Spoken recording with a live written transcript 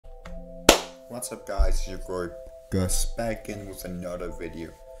What's up guys, it's your boy Gus back in with another video.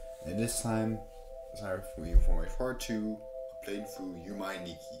 And this time, sorry for my part 2, I played through Yume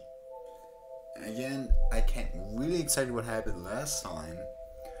Nikki. And again, I can't really excited what happened last time.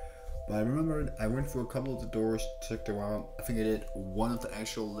 But I remember I went through a couple of the doors, checked around. I think I did one of the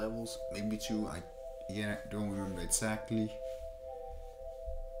actual levels, maybe two. I don't remember exactly.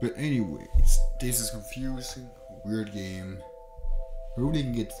 But anyways, this is confusing, weird game. Hopefully we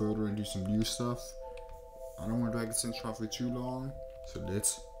can get further and do some new stuff. I don't want to drag this intro for too long, so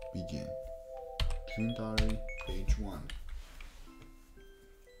let's begin. Dream Diary, page 1.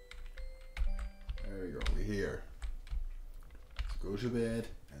 There we go, we're here. Let's go to bed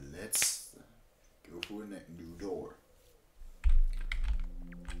and let's go for a new door.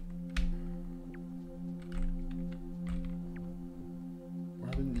 What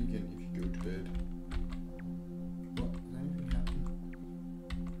happens again if you go to bed? What? Does anything happen?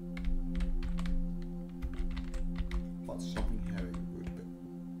 What's something having go to bed?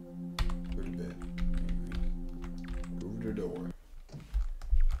 Go to bed. Anyway. Over the door.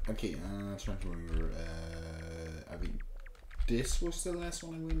 Okay, I'm trying to remember. I think this was the last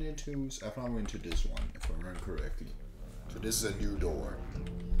one I went into. So I thought I went into this one, if I remember correctly. So this is a new door.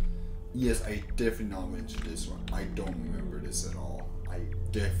 Yes, I definitely not went into this one. I don't remember this at all. I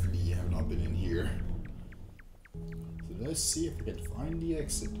definitely have not been in here. So let's see if we can find the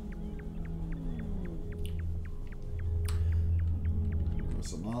exit.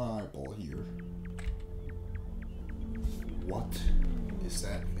 There's another eyeball here. What is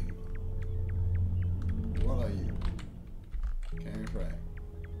that thing? What are you? Can you try?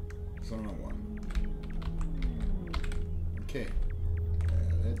 It's another one. Okay.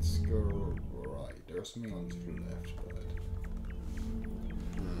 Let's go right. There's something on to the left, but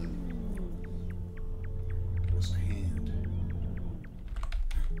there's a hand.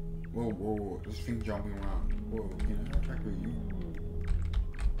 Whoa, whoa, whoa! This thing jumping around. Whoa, can I attack with you?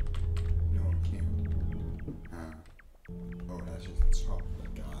 No, I can't. Oh, that's just the top of the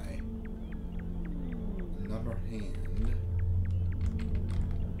guy. Another hand.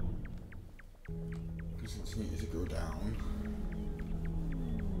 This needs to go down.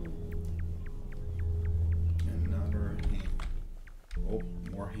 Another hand. Oh,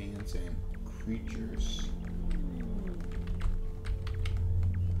 more hands and creatures.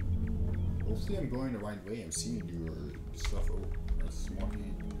 Hopefully I'm going the right way. I'm seeing your stuff. Oh, that's more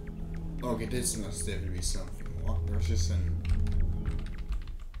hand. Okay, this must definitely be something. What? There's just an...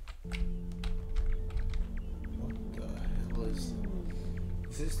 What the hell is...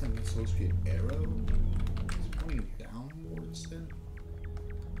 Is this thing supposed to be an arrow? Is it pointing downwards then?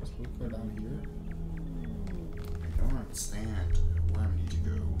 Let's go down here. I don't understand where I need to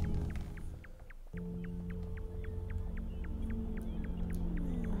go.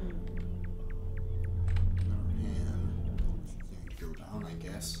 Another hand. I need to go down, I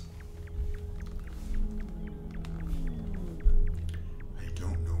guess. I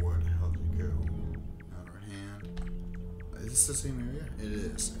don't know where the hell to go. Another hand. Is this the same area? It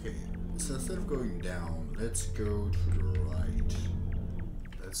is. Okay. So instead of going down, let's go to the right.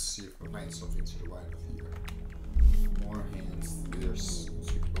 Let's see if we find something to the right of here. More hands. There's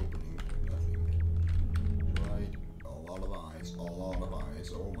opening. Nothing. Right. A lot of eyes. A lot of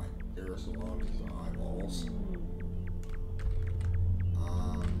eyes. Oh my. There's a lot of these eyeballs.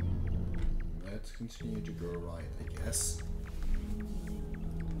 Let's continue to go right, I guess.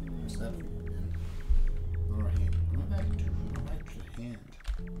 What's that again? Another hand. I'm back to the hand.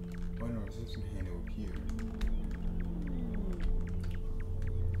 Oh no, there's some hand over here.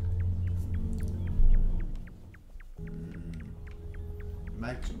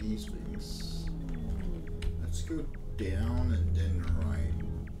 Back to these things. Let's go down and then right.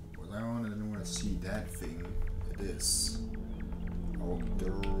 Go down and then I want to see that thing. It is. I'll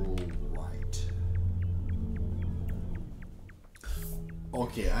go right.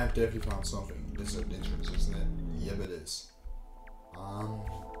 Okay, I've definitely found something. This is an entrance, isn't it? Yep, it is.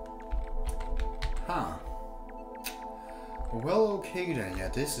 Huh. Well, okay then. Yeah,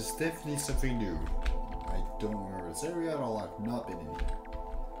 this is definitely something new. I don't remember this area at all. I've not been in here.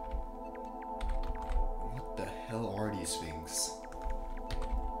 What the hell are these things?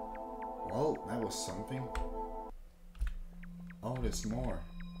 Well, that was something. Oh, there's more.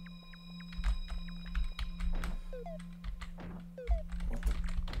 What the?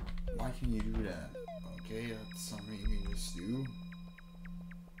 Why can you do that? Okay, that's something you can just do.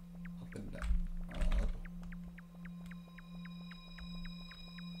 Up and down. Up.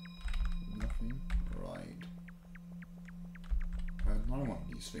 Nothing. Right. Another one of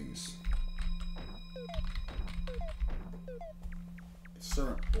these things. Is there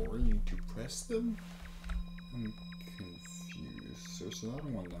an order you need to press them? I'm confused. There's another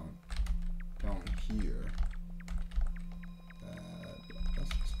one down here.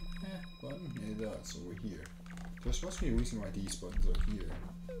 Button? Yeah, that's over here. There's supposed to be a reason why these buttons are here.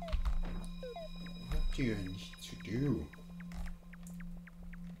 What do you need to do?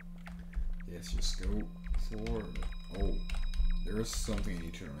 Yes, just go forward. Oh, there is something I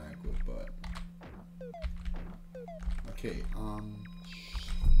need to interact with, but okay.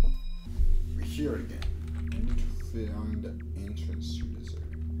 We're here again. I need to find the entrance to this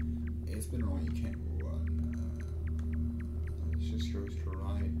area. It's been long. You can't run. Let's just go to the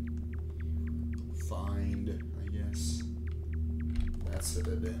right. Find, I guess. That's a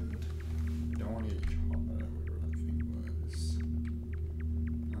dead end. I don't want to get caught where that thing was.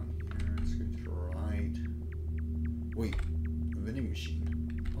 Down here, let's go to the right. Wait, a vending machine.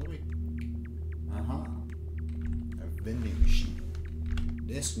 Oh wait. Aha. A vending machine.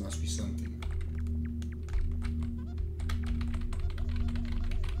 This must be something.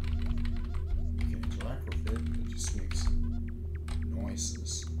 You can interact with it, it just makes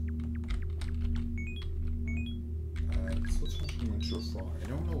noises. Let's transform into a frog. I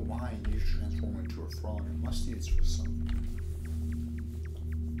don't know why I need to transform into a frog. I must use it for something.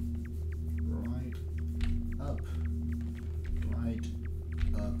 Right, up, right,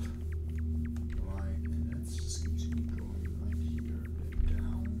 up, right, and let's just continue going right here, then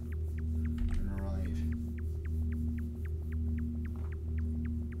down, and right.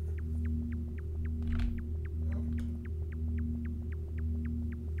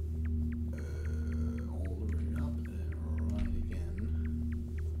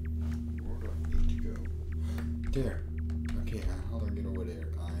 There. Okay, how do I get over there?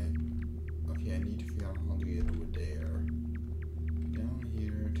 Okay, I need to figure out how to get over there. Down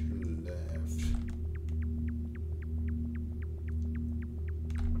here to the left.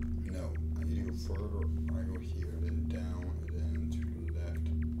 No, I need to go further. I go here, then down, and then to the left.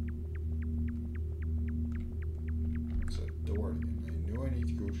 It's a door again. I know I need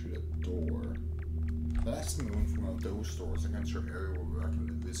to go through that door. Last time I went from one of those doors, I got to an area where we're like an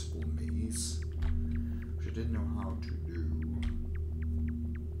invisible maze. I didn't know how to do.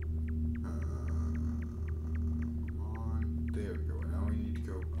 Come on. There we go. Now we need to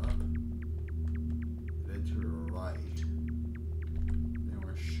go up. Then to the right. Now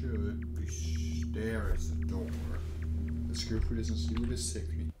I should be. There is the door. The screwfruit doesn't see what is sick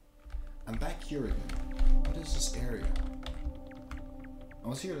me. I'm back here again. What is this area? I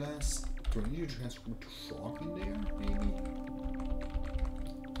was here last. Do I need to transform to frog in there? Maybe?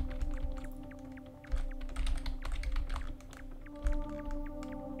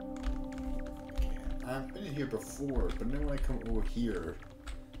 I've been in here before, but then when I come over here,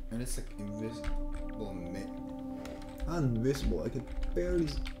 and it's like invisible. Invisible, I can barely.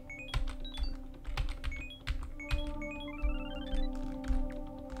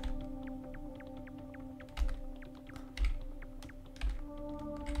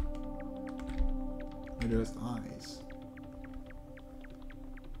 And there's eyes.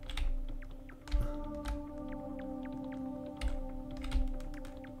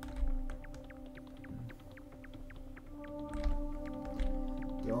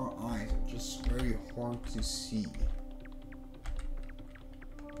 There are eyes, they're just very hard to see.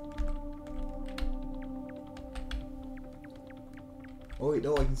 Oh wait,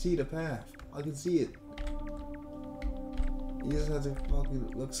 no, I can see the path. I can see it. You just have to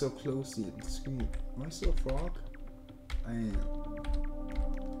fucking look so closely at the screen. Am I still a frog? I am.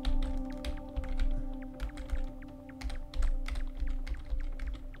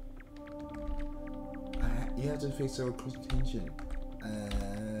 You have to pay so close attention.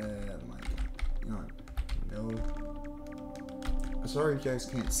 My God. No. I'm sorry if you guys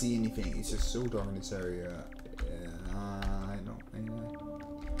can't see anything. It's just so dark in this area.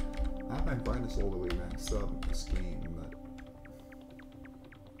 I have my brightness all the way maxed up in this game, but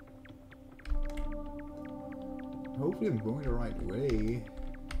hopefully I'm going the right way.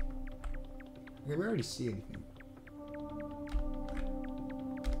 I can barely see anything.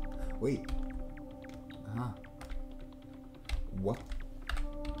 Wait. What?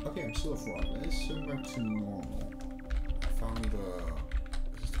 Okay, I'm still a frog. Let's turn back to normal. I found is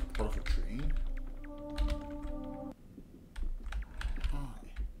this part of a train? Hi.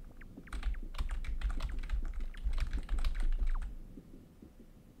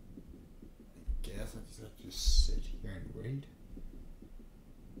 I guess I just have to sit here and wait.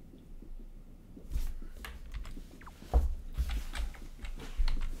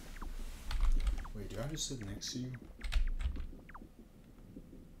 Wait, do I just sit next to you?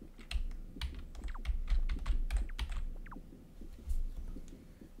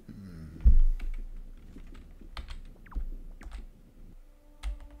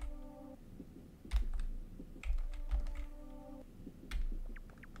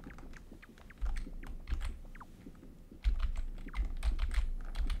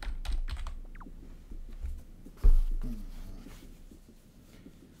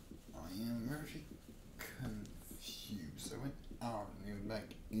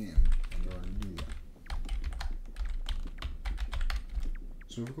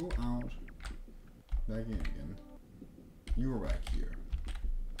 So we go out, back in again. You are back here.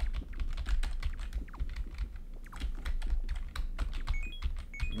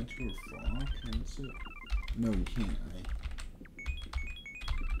 Went too far? Can I miss it? No, you can't, right?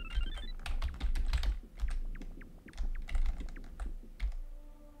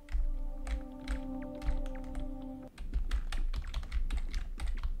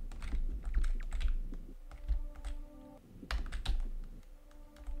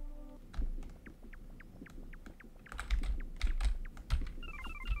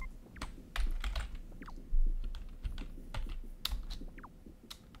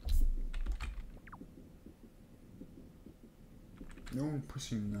 No one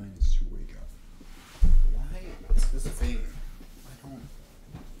pushing 9 is to wake up. Why is this thing?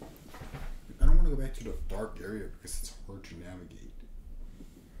 I don't want to go back to the dark area because it's hard to navigate.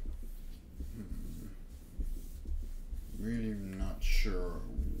 Really not sure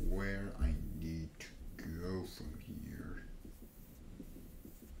where I need to go from here.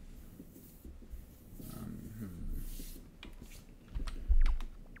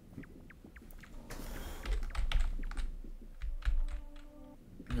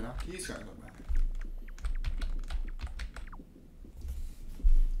 Yeah, he's gotta go back.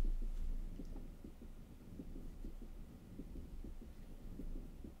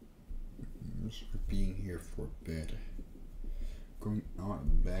 Just for being here for a bit. Going out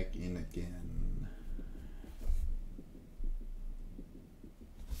and back in again.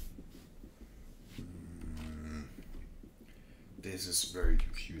 This is very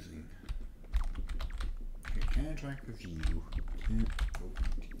confusing. Okay, can I interact with you? Can't open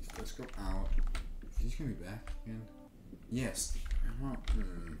these. Let's go out. He's gonna be back again. Yes.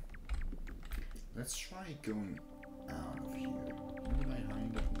 Let's try going out of here. Where did I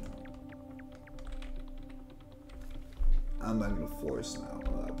hide it? No. I'm back in the forest now,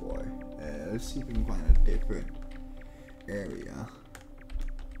 boy. Let's see if we can find a different area.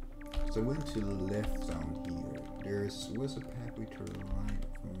 So I went to the left down here. There was a pathway to the right,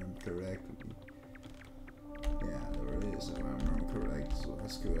 if I remember correctly. Yeah, there is, if I remember correct. So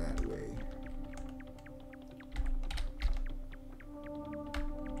let's go that way.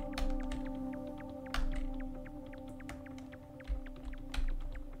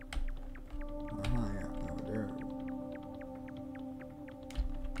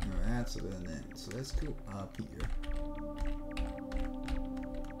 So let's go up here.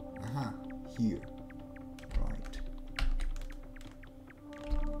 Here. Right.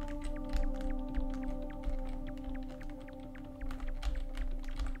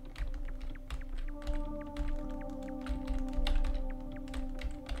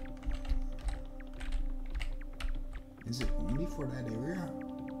 Is it only for that area?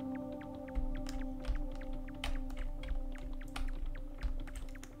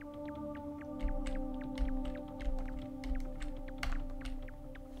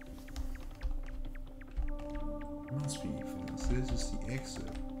 Must be, because this is the exit.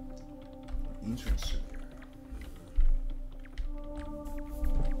 Entrance to the area.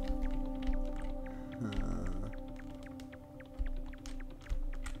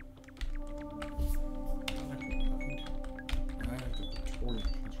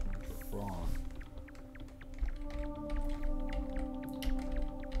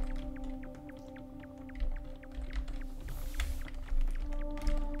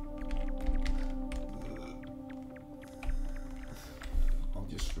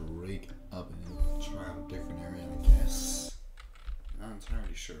 Rake up and try out a different area, I guess. Not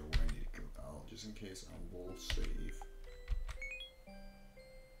entirely sure where I need to go out, just in case I will save.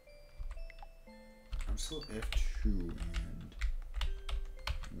 I'm still F2 and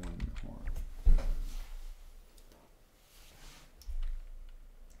 1 heart.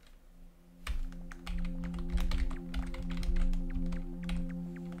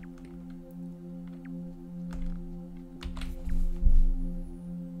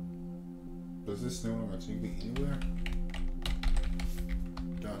 Does this no longer take me anywhere?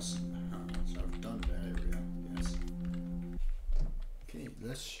 Doesn't. So I've done that area, yes. Okay,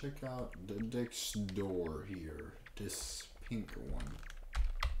 let's check out the next door here. This pink one.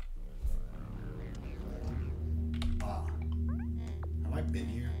 Have I been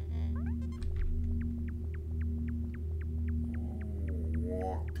here?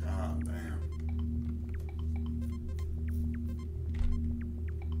 Oh, god damn.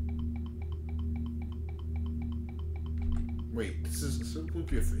 Wait, this is supposed to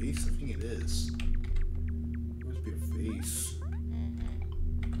be a face? I think it is. It's supposed to be a face.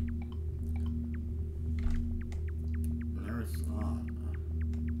 Never thought.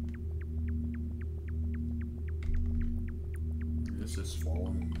 This is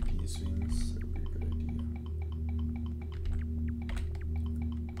following these things, that would be a good idea.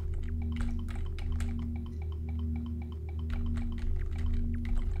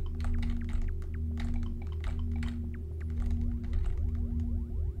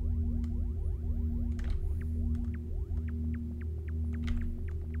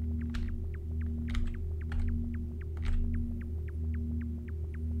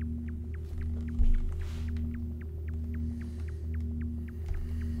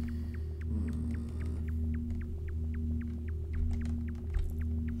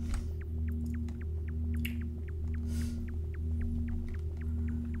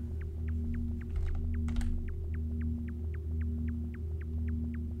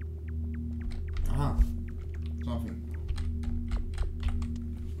 Something.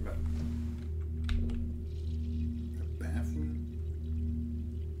 But a bathroom?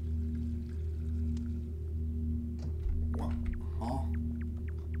 What? Huh?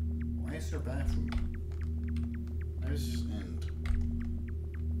 Why is there a bathroom? Why does this end?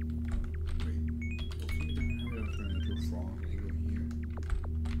 Wait, I think I'm gonna turn into a frog when I go here.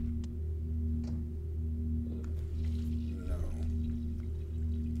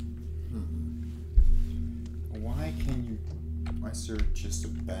 No. Why can you? Why is there just a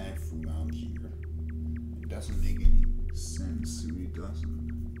bathroom out here? It doesn't make any sense. It really doesn't.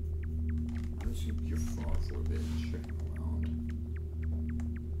 I'm just gonna be a frog for a bit and check around.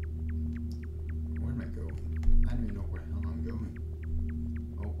 Where am I going? I don't even know where the hell I'm going.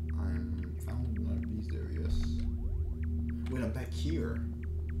 Oh, I'm found one of these areas. Wait, I'm back here.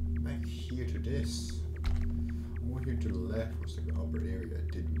 Back here to this. Over here to the left was like the upper area I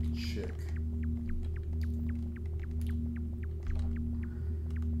didn't check.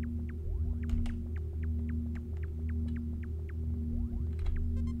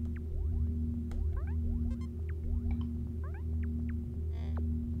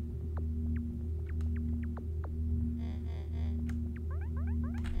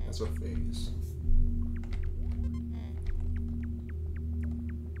 That's a phase.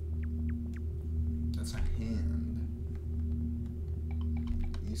 That's a hand.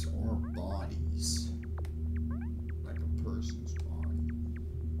 These are bodies. Like a person's body.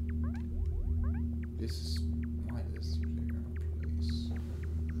 This is... why does this figure out place?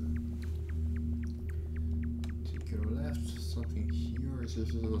 Take your left, something here. Is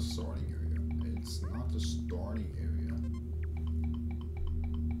this a starting area? It's not the starting area.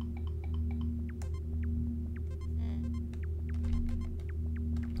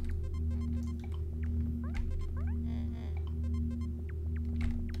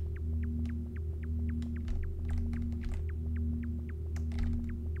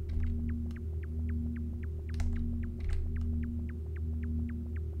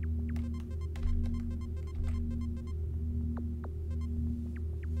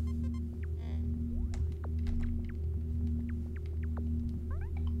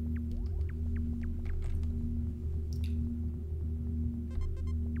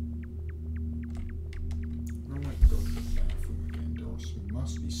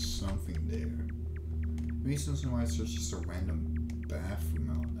 Must be something there. Maybe it's why it's just a random bathroom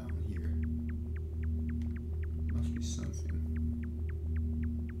out down here. Must be something.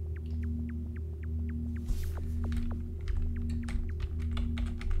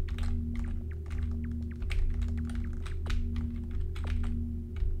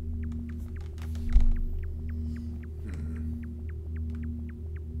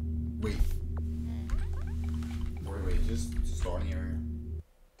 Wait. Wait, is this the starting area?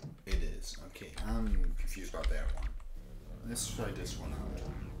 Okay, I'm confused about that one. Let's try this one out.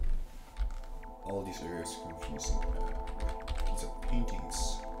 All these areas are confusing. These are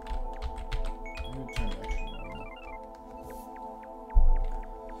paintings. I'm gonna turn actually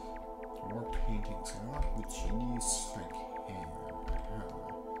more paintings. I want Puccini's like hair.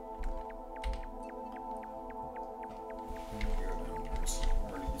 There's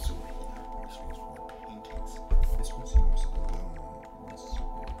more of these over here. This one's more paintings. This one seems alone.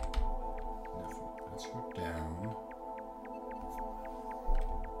 Let's go down.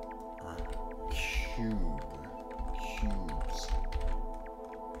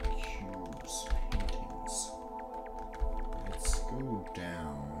 Cubes, paintings. Let's go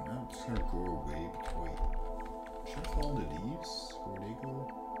down. I'm just gonna go away. Wait, should I follow the leaves? Where they go?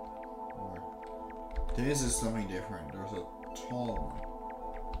 Or this is something different. There's a tall one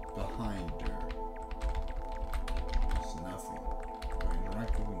behind there. There's nothing. Right, we're not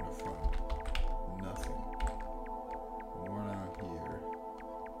going to the front. Nothing. More down here.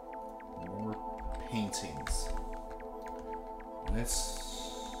 More paintings. Let's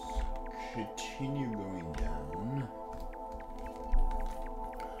continue going down.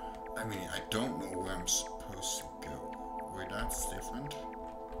 I mean, I don't know where I'm supposed to go. Wait, that's different.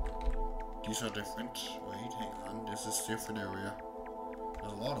 These are different. Wait, hang on. This is different area.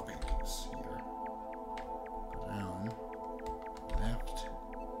 There's a lot of buildings here. Down. Left.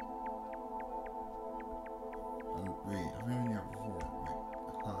 Wait, I've been here before.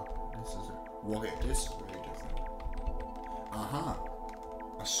 Wait, this is it. Well, okay, this is very different.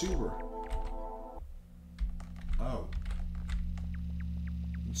 A sewer. Oh.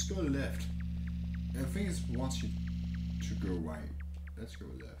 Let's go left. I think it wants you to go right. Let's go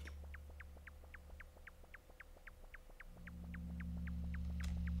left.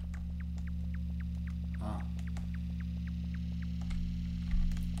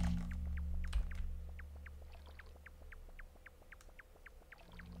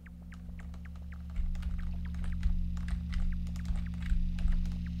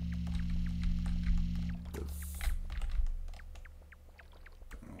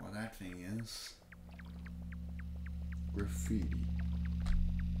 Thing is graffiti.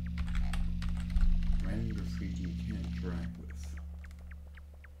 Random graffiti you can't interact with.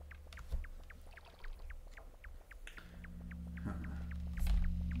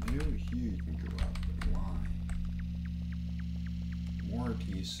 Maybe over here you can go up, but why? More of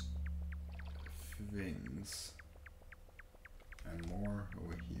these things and more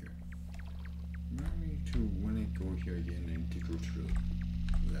over here. Maybe to when I go here again and to go through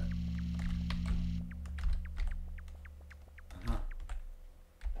that.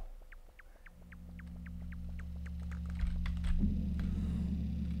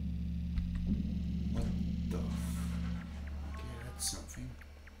 What the okay, that's something.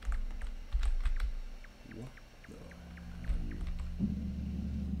 What the hell are you?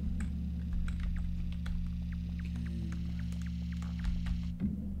 Okay.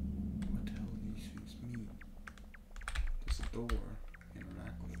 What the hell do these things mean? There's a door.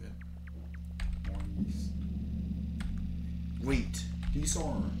 Interact with it. More of these. Wait, these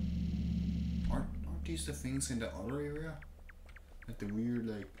aren't these the things in the other area? Like the weird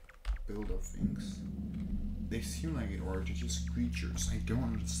like build-up things. They seem like it, or they're just creatures. I don't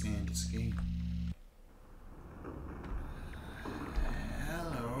understand this game.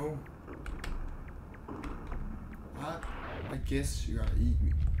 Hello. What? I guess you gotta eat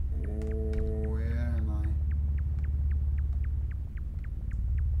me. Oh, where am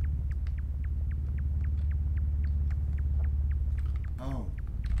I? Oh.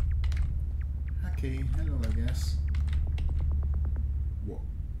 Okay, hello, I guess. Whoa.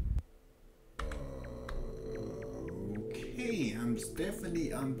 Okay, I'm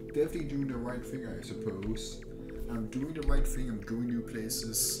definitely doing the right thing, I suppose. I'm doing the right thing, I'm going new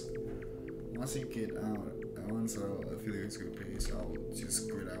places. Once I get out, once I feel like it's a good place, I'll just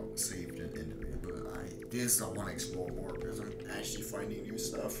quit out, save it, and end it. But I want to explore more because I'm actually finding new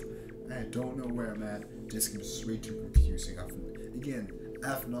stuff. I don't know where I'm at. This game is way too confusing. I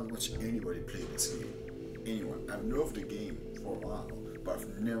have not watched anybody play this game. Anyone. I've known of the game for a while, but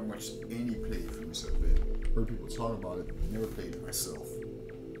I've never watched any playthroughs of it. Heard people talk about it, but never played it myself. Go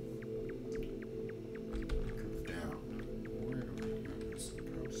down. Where do I go?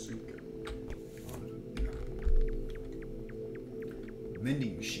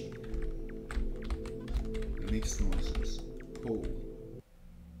 Vending machine. It makes noises. Pull.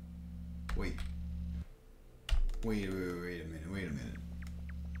 Wait a minute.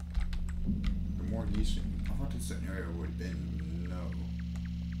 The more these things. I thought this an area would have been. No.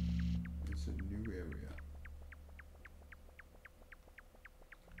 It's a new area.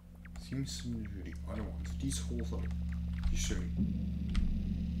 Seems similar to the other ones. These holes are just showing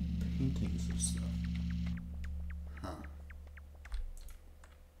paintings of stuff. Huh.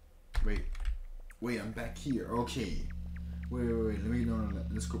 Wait, I'm back here. Okay. Wait.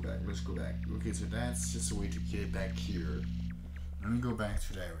 Let's go back. Okay, so that's just a way to get back here. Let me go back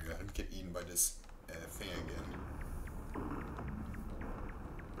to the area and get eaten by this thing again.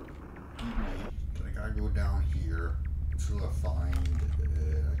 Eat me. So I gotta go down here until I find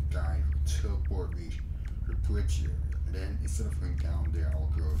a guy who teleport me to the bridge area. And then instead of going down there,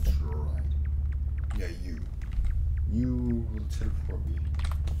 I'll go to the right. Yeah, you will teleport me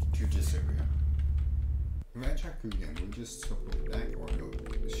to this area. If I check again, we just teleport back, or no?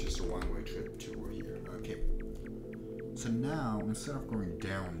 It's just a one-way trip to over here. Okay. So now, instead of going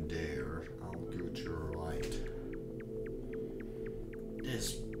down there, I'll go to the right.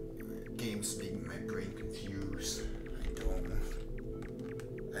 This game's making my brain confused.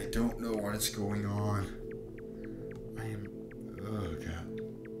 I don't know what is going on. Oh god.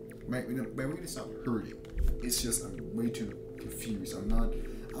 My brain is not hurting. It's just I'm way too confused. I'm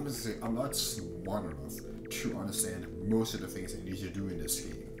not smart enough to understand most of the things I need to do in this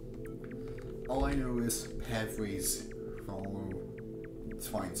game. all I know is pathways follow to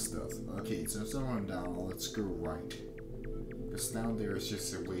find stuff. Okay, so if someone down, let's go right. Because down there is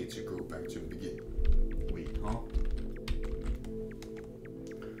just a way to go back to the beginning. Wait, huh?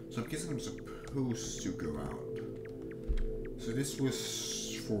 So I guess I'm supposed to go out. So this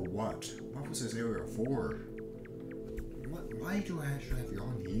was for what? What was this area for? What? Why do I actually have you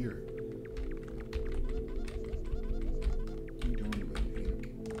on here? You don't do anything.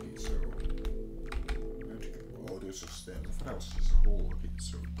 Okay, so I have to go. Oh, there's a step. I thought that was just a hole. Okay,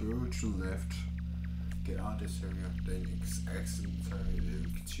 so go to the left. Get out this area, then exit the area, then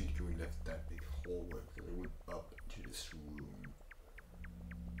continue going left that big hallway. It went up to this room.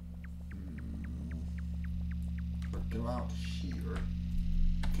 But go out here.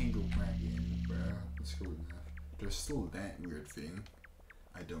 Can't go back in, bruh. Let's go with that. There's still that weird thing.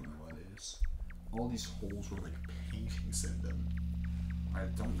 I don't know what it is. All these holes were like paintings in them. I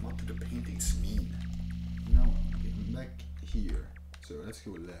don't know what do the paintings mean. No, okay, I'm back here. So let's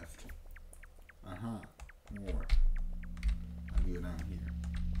go left. More. I'll go down here.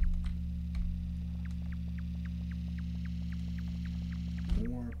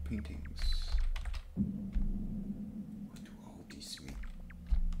 More paintings. What do all these mean?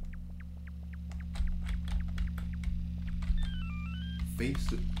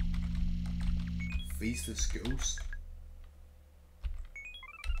 Face this ghost?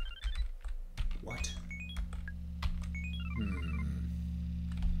 What?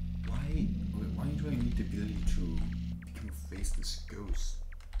 Why do I need the ability to become a faceless ghost?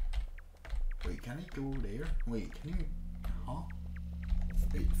 Wait, can I go there? Wait, can you? Huh?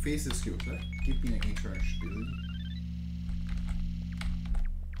 Wait, faceless ghost, right? Give me an interaction ability.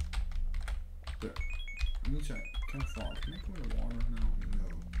 But, let me try. Can I fall? Can I go in the water now? No.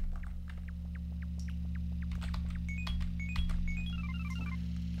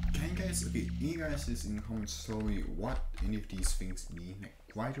 Can you guys, okay, you guys just in the comments tell me what any of these things mean? Like,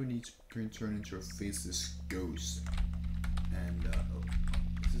 why do we need to turn into a faceless ghost? And, oh,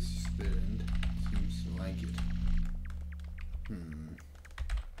 this is the end. Seems like it.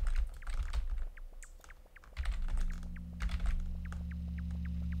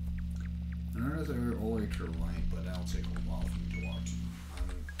 I know there's all the way to the right, but that'll take a while for me to watch. I'm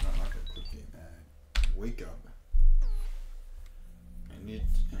not gonna click it. Wake up. I need.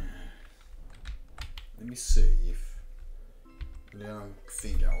 Let me save. Then I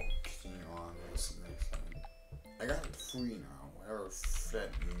think I'll continue on this next time. I got 3 now, whatever that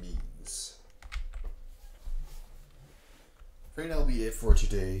means. I think that'll be it for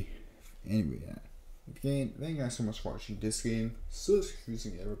today. Anyway, again, thank you guys so much for watching this game. So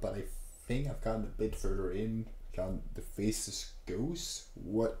confusing ever, but I think I've gotten a bit further in. Got the faceless ghost,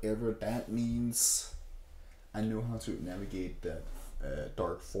 whatever that means. I know how to navigate that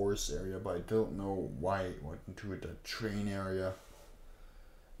dark forest area, but I don't know why I went into the train area.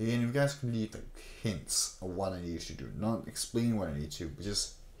 Again, if you guys can leave like hints of what I need to do, not explain what I need to, but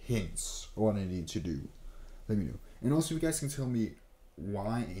just hints of what I need to do, let me know. And also, if you guys can tell me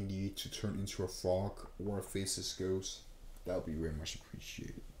why I need to turn into a frog or a faceless ghost, that would be very much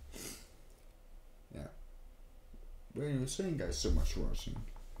appreciated. Yeah. But anyway, thank you guys so much for watching.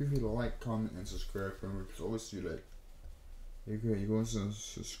 Feel free to like, comment, and subscribe. Remember, because always do that. If you guys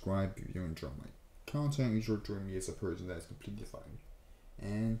subscribe if you enjoy my content, you should join me as a person that's completely fine.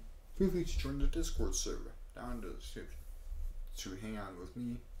 And feel free to join the Discord server down in the description to hang out with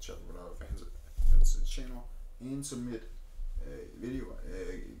me, chat with other fans of the channel, and submit video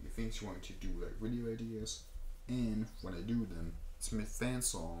things you want to do, like video ideas. And when I do them, submit fan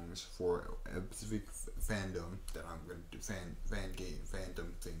songs for a specific fandom that I'm gonna do,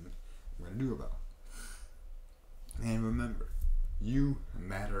 fandom thing I'm gonna do about. And remember, you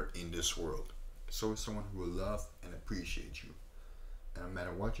matter in this world. So is someone who will love and appreciate you. And no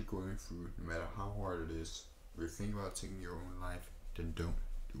matter what you're going through, no matter how hard it is, if you think about taking your own life, then don't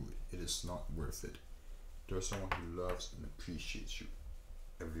do it. It is not worth it. There's someone who loves and appreciates you.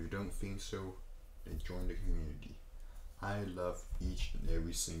 If you don't think so, then join the community. I love each and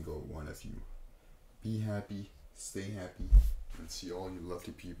every single one of you. Be happy, stay happy, and see all you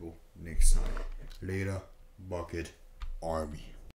lovely people next time. Later, Bucket Army.